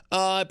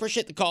I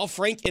appreciate the call.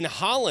 Frank in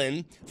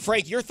Holland.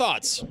 Frank, your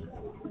thoughts?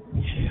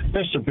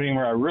 Mr.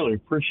 Beamer, I really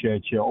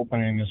appreciate you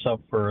opening this up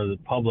for the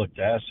public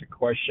to ask a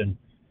question,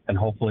 and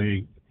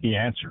hopefully he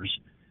answers.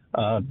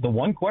 The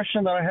one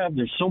question that I have,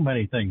 there's so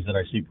many things that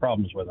I see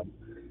problems with them,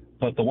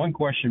 but the one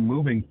question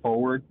moving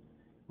forward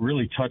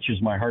really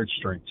touches my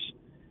heartstrings.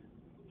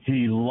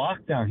 He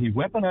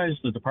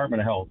weaponized the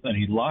Department of Health, and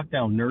he locked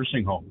down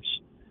nursing homes,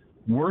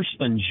 worse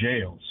than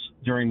jails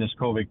during this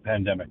COVID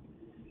pandemic.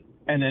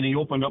 And then he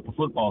opened up a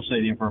football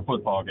stadium for a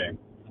football game.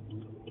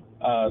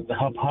 The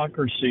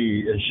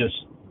hypocrisy is just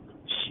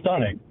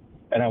stunning.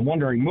 And I'm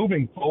wondering,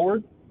 moving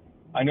forward,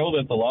 I know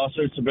that the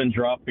lawsuits have been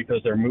dropped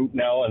because they're moot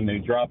now, and they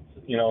dropped,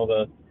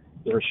 the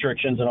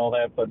restrictions and all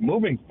that. But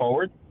moving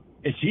forward,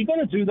 is he going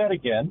to do that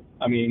again?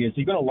 I mean, is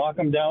he going to lock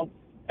them down?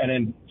 And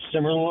then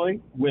similarly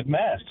with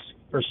masks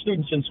for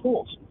students in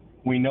schools.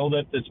 We know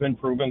that it's been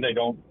proven they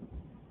don't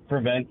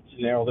prevent,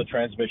 the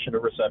transmission or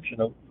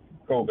reception of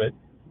COVID.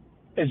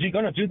 Is he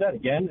going to do that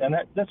again? And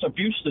that's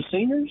abuse to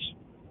seniors,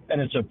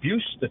 and it's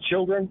abuse to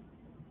children.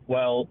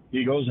 Well,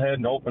 he goes ahead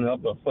and opens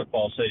up a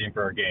football stadium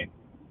for a game.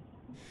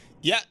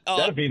 Yeah,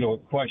 that'd be the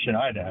question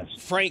I'd ask.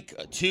 Frank,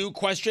 2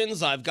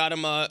 questions. I've got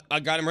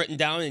them written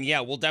down, and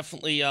yeah, we'll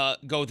definitely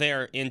go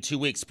there in 2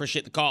 weeks.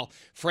 Appreciate the call,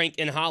 Frank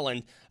in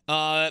Holland.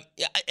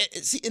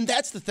 See, and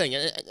that's the thing.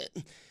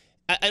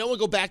 I don't want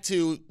to go back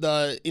to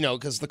the,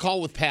 because the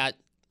call with Pat,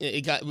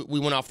 we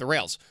went off the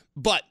rails.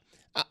 But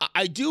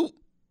I don't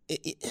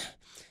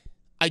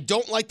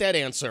like that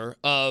answer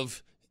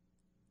of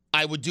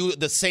I would do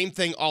the same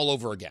thing all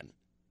over again.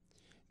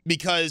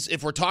 Because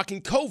if we're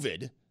talking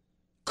COVID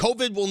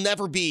will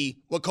never be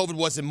what COVID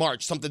was in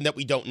March, something that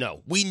we don't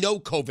know. We know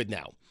COVID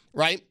now,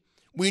 right?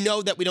 We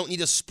know that we don't need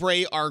to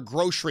spray our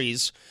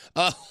groceries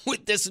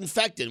with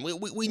disinfectant.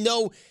 We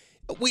know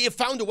we have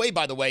found a way,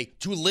 by the way,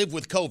 to live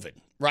with COVID,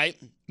 right?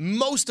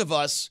 Most of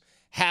us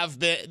have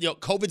been,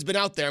 COVID's been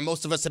out there.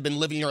 Most of us have been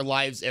living our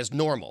lives as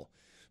normal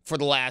for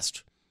the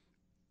last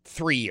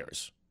 3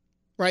 years,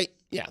 right?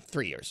 Yeah,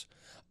 3 years.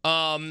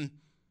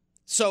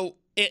 So,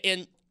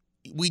 and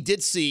we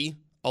did see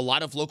a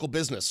lot of local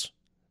business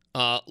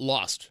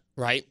lost,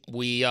 right?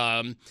 We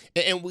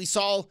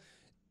saw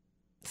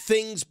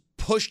things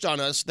pushed on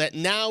us that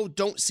now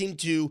don't seem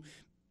to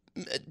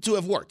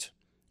have worked,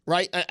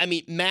 right? I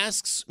mean,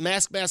 masks. You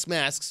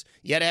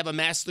had to have a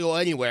mask to go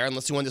anywhere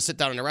unless you wanted to sit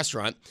down in a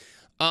restaurant.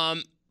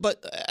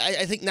 But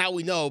I think now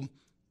we know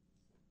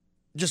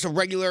just a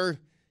regular,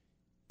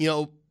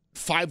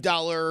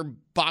 $5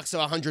 box of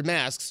 100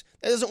 masks,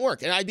 that doesn't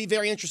work. And I'd be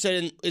very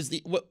interested in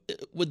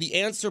would the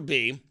answer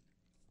be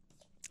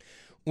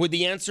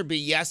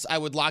yes, I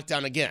would lock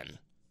down again?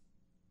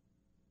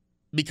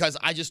 Because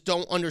I just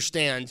don't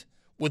understand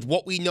with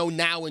what we know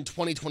now in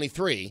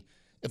 2023.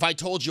 If I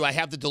told you I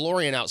have the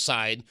DeLorean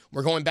outside,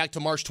 we're going back to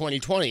March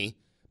 2020,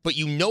 but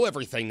you know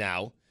everything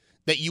now,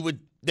 that you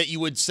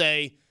would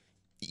say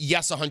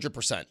yes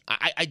 100%.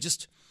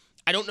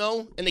 I don't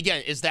know. And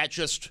again, is that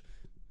just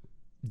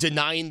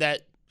denying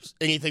that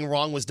anything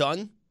wrong was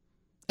done?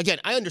 Again,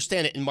 I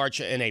understand it in March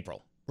and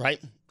April, right?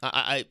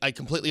 I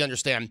completely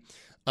understand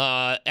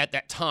at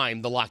that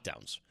time the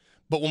lockdowns.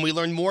 But when we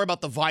learn more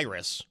about the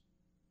virus,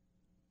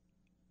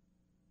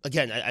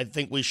 again, I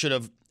think we should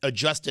have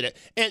adjusted it.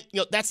 And,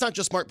 that's not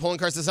just Mark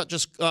Poloncarz. That's not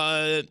just,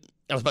 I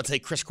was about to say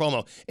Chris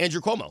Cuomo,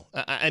 Andrew Cuomo.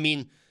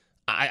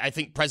 I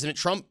think President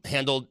Trump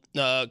handled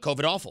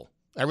COVID awful.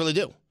 I really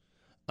do.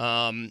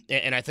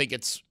 And I think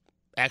it's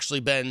actually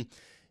been,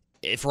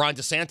 if Ron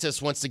DeSantis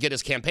wants to get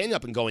his campaign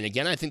up and going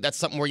again, I think that's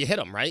something where you hit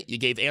him, right? You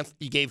gave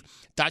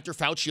Dr.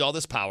 Fauci all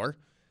this power.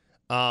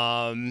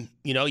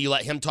 You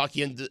let him talk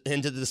you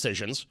into the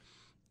decisions.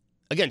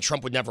 Again,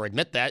 Trump would never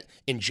admit that.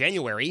 In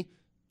January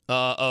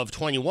of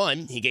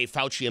 21, he gave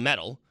Fauci a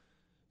medal.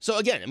 So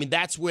again, I mean,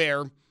 that's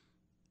where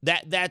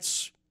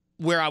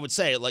I would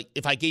say, like,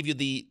 if I gave you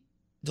the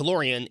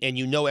DeLorean and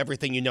you know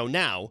everything you know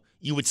now,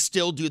 you would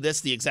still do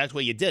this the exact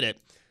way you did it.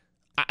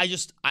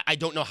 I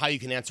don't know how you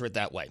can answer it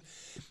that way.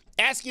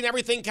 Asking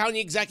Everything County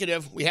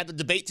Executive, we had the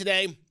debate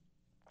today.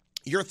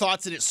 Your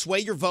thoughts, did it sway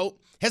your vote?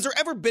 Has there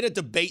ever been a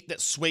debate that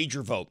swayed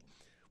your vote?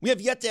 We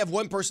have yet to have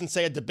one person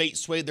say a debate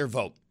swayed their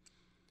vote,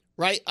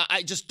 right?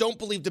 I just don't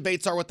believe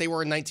debates are what they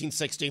were in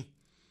 1960.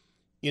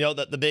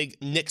 The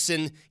big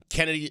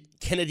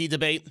Nixon-Kennedy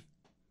debate.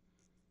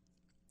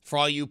 For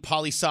all you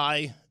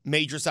poli-sci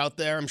majors out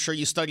there, I'm sure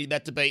you studied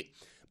that debate.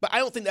 But I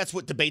don't think that's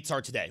what debates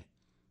are today,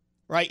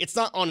 right? It's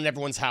not on in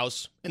everyone's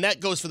house, and that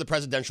goes for the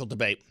presidential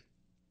debate.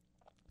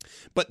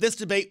 But this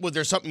debate, was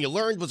there something you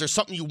learned? Was there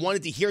something you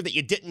wanted to hear that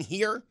you didn't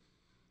hear?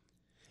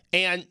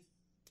 And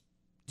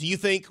do you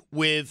think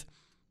with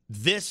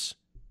this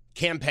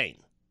campaign,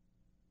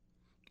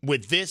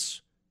 with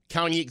this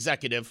county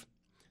executive,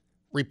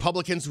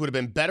 Republicans would have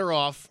been better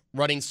off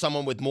running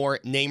someone with more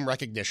name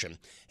recognition?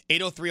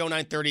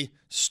 803-0930,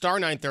 star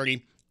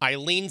 930.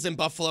 Eileen's in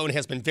Buffalo and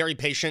has been very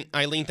patient.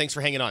 Eileen, thanks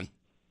for hanging on.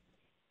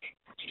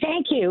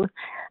 Thank you.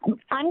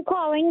 I'm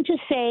calling to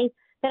say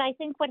that I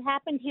think what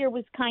happened here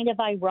was kind of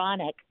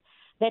ironic,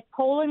 that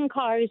polling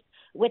cars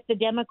with the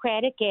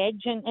Democratic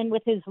edge and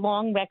with his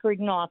long record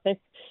in office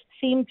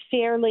seemed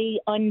fairly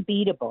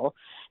unbeatable.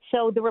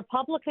 So the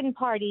Republican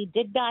Party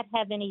did not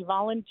have any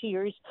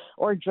volunteers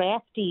or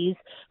draftees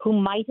who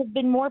might have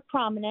been more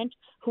prominent,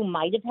 who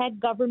might have had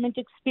government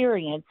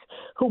experience,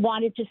 who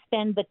wanted to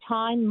spend the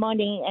time,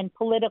 money, and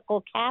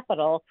political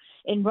capital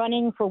in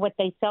running for what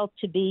they felt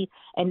to be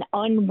an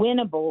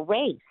unwinnable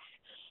race.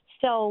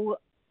 So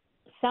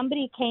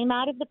somebody came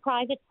out of the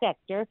private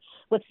sector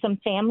with some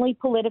family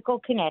political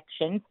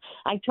connections.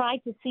 I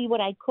tried to see what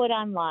I could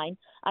online.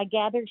 I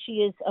gather she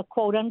is a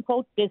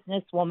quote-unquote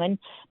businesswoman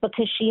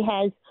because she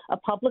has a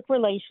public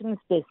relations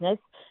business,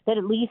 that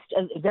at least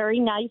a very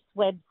nice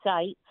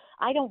website.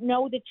 I don't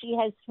know that she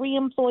has 3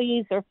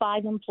 employees or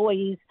 5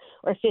 employees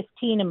or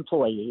 15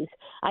 employees.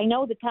 I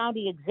know the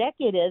county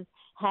executive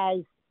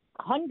has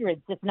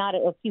hundreds, if not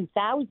a few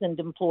thousand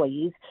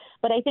employees.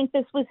 But I think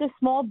this was a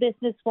small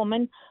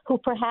businesswoman who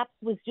perhaps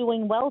was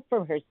doing well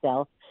for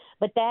herself.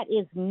 But that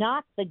is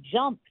not the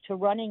jump to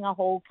running a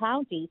whole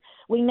county.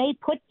 We may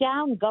put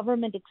down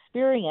government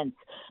experience,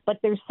 but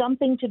there's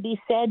something to be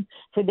said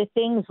for the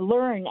things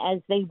learned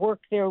as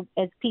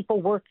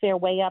people work their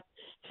way up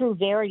through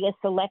various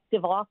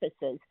elective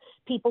offices.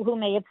 People who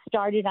may have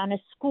started on a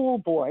school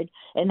board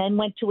and then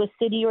went to a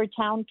city or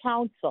town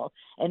council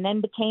and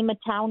then became a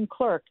town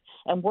clerk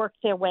and worked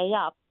their way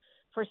up.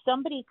 For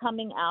somebody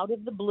coming out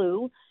of the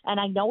blue, and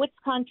I know it's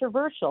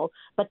controversial,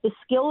 but the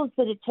skills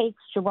that it takes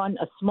to run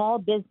a small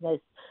business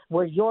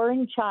where you're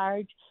in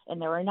charge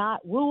and there are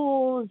not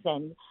rules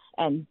and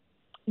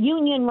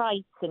union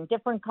rights and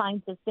different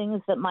kinds of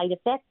things that might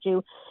affect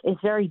you is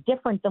very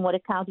different than what a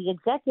county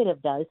executive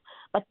does.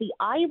 But the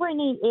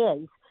irony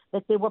is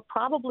that there were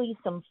probably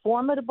some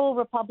formidable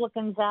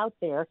Republicans out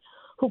there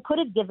who could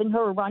have given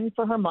her a run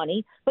for her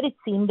money, but it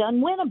seemed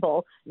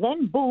unwinnable.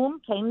 Then,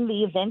 boom, came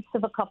the events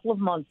of a couple of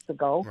months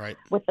ago, right,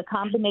 with the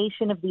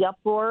combination of the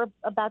uproar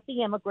about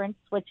the immigrants,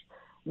 which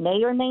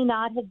may or may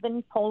not have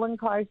been polling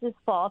cars'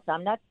 fault.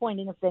 I'm not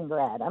pointing a finger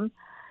at them.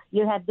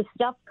 You had the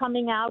stuff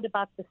coming out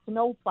about the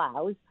snow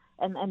plows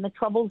and the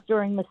troubles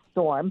during the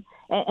storm.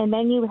 And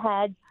then you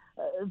had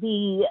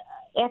the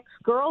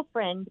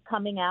ex-girlfriend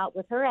coming out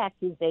with her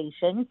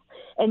accusations.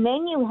 And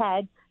then you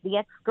had the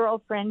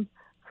ex-girlfriend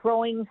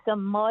throwing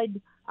some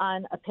mud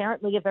on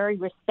apparently a very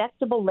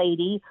respectable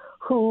lady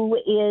who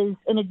is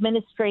an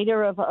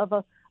administrator of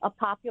a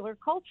popular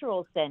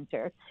cultural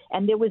center.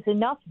 And there was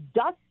enough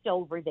dust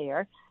over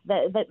there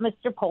that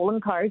Mr.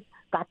 Poloncarz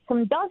got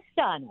some dust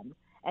on him.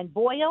 And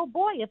boy, oh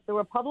boy, if the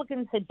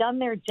Republicans had done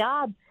their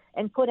job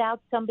and put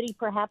out somebody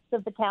perhaps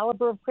of the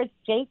caliber of Chris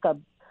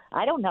Jacobs,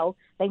 I don't know,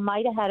 they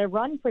might have had a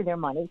run for their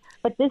money.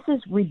 But this is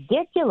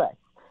ridiculous.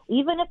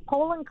 Even if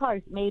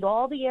Poloncarz made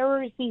all the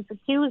errors he's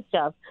accused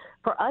of,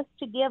 for us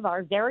to give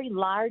our very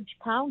large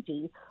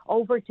county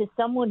over to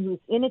someone who's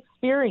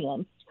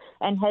inexperienced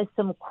and has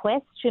some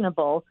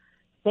questionable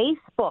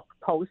Facebook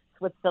posts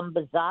with some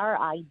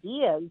bizarre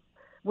ideas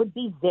would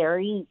be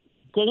very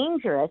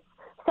dangerous.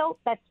 So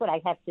that's what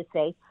I have to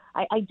say.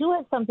 I do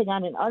have something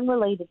on an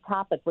unrelated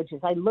topic, which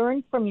is I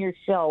learned from your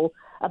show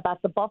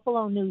about the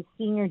Buffalo News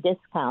senior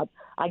discount.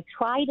 I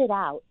tried it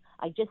out.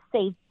 I just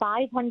saved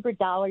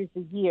 $500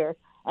 a year,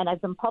 and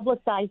I've been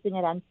publicizing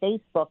it on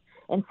Facebook,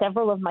 and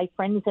several of my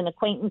friends and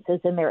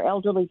acquaintances and their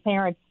elderly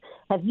parents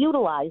have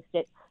utilized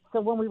it.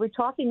 So when we were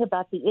talking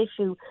about the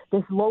issue,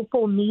 does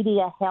local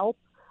media help?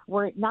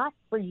 Was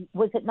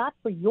it not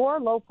for your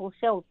local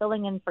show,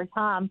 filling in for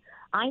Tom,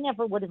 I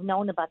never would have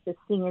known about this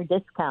senior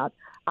discount.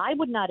 I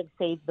would not have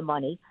saved the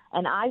money,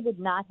 and I would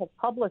not have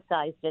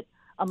publicized it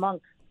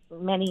amongst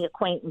many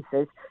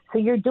acquaintances. So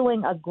you're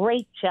doing a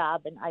great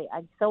job, and I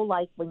so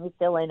like when you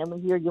fill in and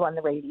we hear you on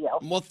the radio.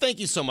 Well, thank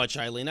you so much,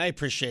 Eileen. I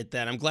appreciate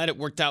that. I'm glad it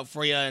worked out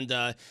for you, and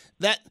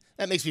that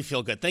makes me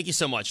feel good. Thank you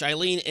so much.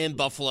 Eileen in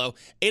Buffalo,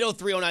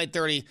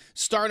 803-0930,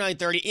 star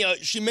 930. You know,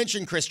 she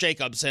mentioned Chris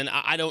Jacobs, and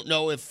I don't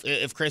know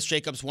if Chris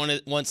Jacobs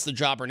wants the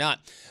job or not.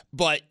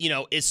 But, you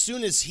know, as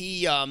soon as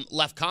he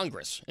left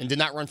Congress and did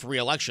not run for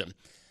re-election,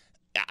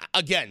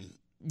 again,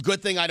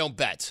 good thing I don't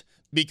bet,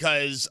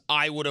 because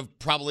I would have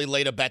probably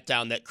laid a bet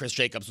down that Chris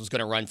Jacobs was going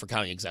to run for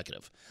county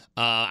executive.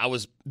 I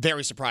was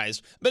very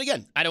surprised. But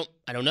again, I don't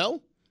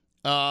know.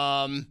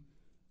 I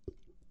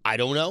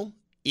don't know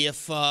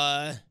if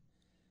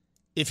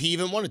he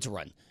even wanted to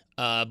run.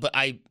 But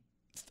I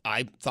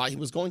thought he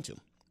was going to.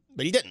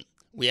 But he didn't.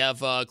 We have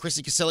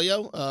Chrissy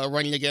Casilio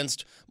running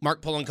against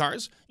Mark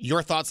Poloncarz.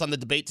 Your thoughts on the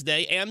debate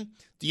today, and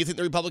do you think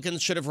the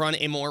Republicans should have run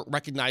a more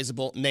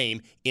recognizable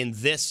name in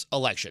this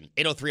election?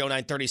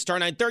 803-0930, star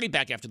 930,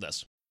 back after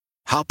this.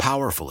 How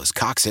powerful is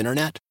Cox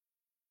Internet?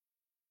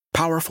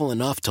 Powerful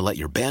enough to let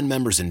your band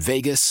members in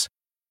Vegas,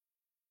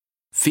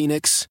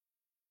 Phoenix,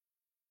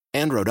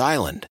 and Rhode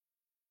Island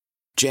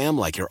jam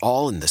like you're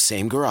all in the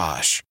same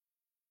garage.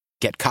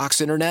 Get Cox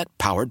Internet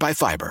powered by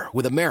fiber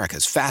with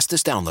America's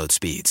fastest download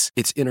speeds.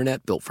 It's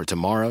internet built for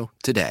tomorrow,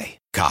 today.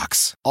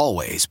 Cox,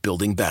 always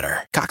building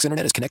better. Cox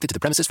Internet is connected to the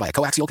premises via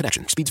coaxial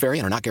connection. Speeds vary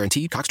and are not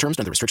guaranteed. Cox terms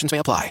and other restrictions may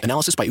apply.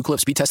 Analysis by Ookla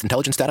Speed Test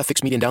Intelligence Data.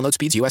 Fixed median download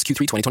speeds. US Q3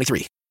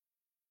 2023.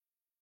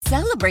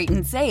 Celebrate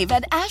and save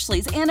at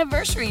Ashley's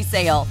Anniversary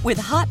Sale. With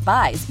Hot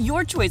Buys,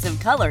 your choice of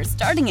colors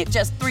starting at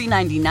just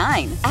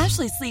 $3.99.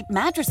 Ashley Sleep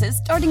mattresses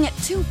starting at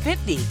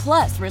 $2.50.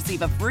 Plus,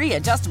 receive a free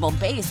adjustable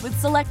base with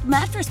select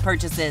mattress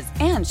purchases.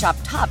 And shop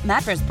top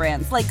mattress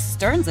brands like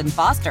Stearns &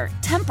 Foster,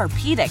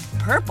 Tempur-Pedic,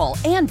 Purple,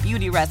 and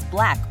Beautyrest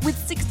Black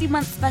with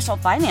 60-month special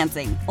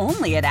financing.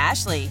 Only at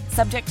Ashley.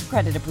 Subject to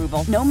credit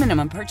approval. No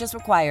minimum purchase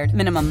required.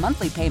 Minimum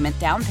monthly payment,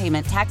 down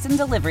payment, tax, and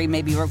delivery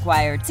may be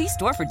required. See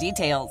store for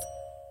details.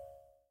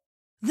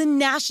 The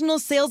national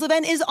sales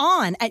event is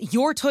on at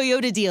your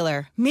Toyota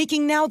dealer,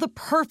 making now the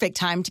perfect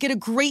time to get a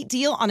great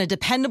deal on a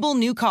dependable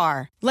new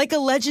car. Like a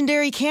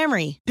legendary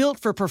Camry, built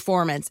for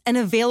performance and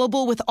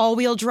available with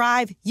all-wheel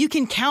drive, you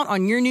can count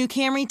on your new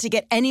Camry to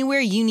get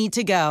anywhere you need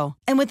to go.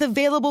 And with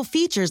available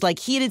features like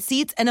heated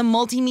seats and a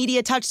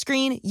multimedia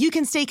touchscreen, you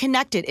can stay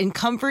connected in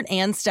comfort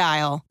and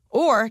style.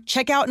 Or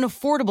check out an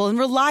affordable and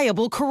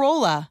reliable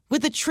Corolla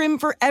with a trim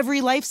for every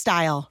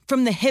lifestyle,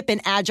 from the hip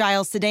and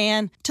agile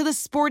sedan to the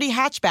sporty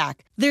hatchback.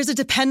 There's a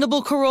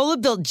dependable Corolla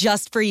built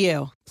just for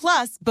you.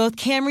 Plus, both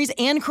Camrys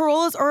and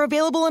Corollas are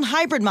available in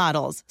hybrid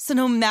models, so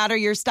no matter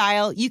your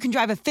style, you can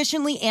drive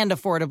efficiently and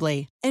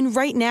affordably. And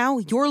right now,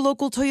 your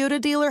local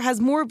Toyota dealer has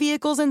more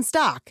vehicles in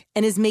stock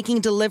and is making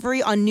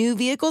delivery on new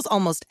vehicles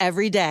almost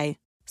every day.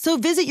 So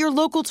visit your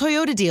local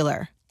Toyota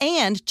dealer.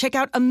 And check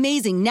out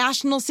amazing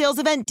national sales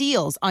event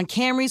deals on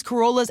Camrys,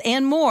 Corollas,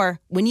 and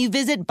more when you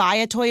visit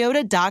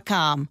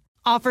buyatoyota.com.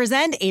 Offers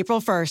end April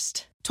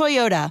 1st.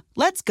 Toyota,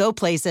 let's go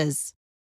places.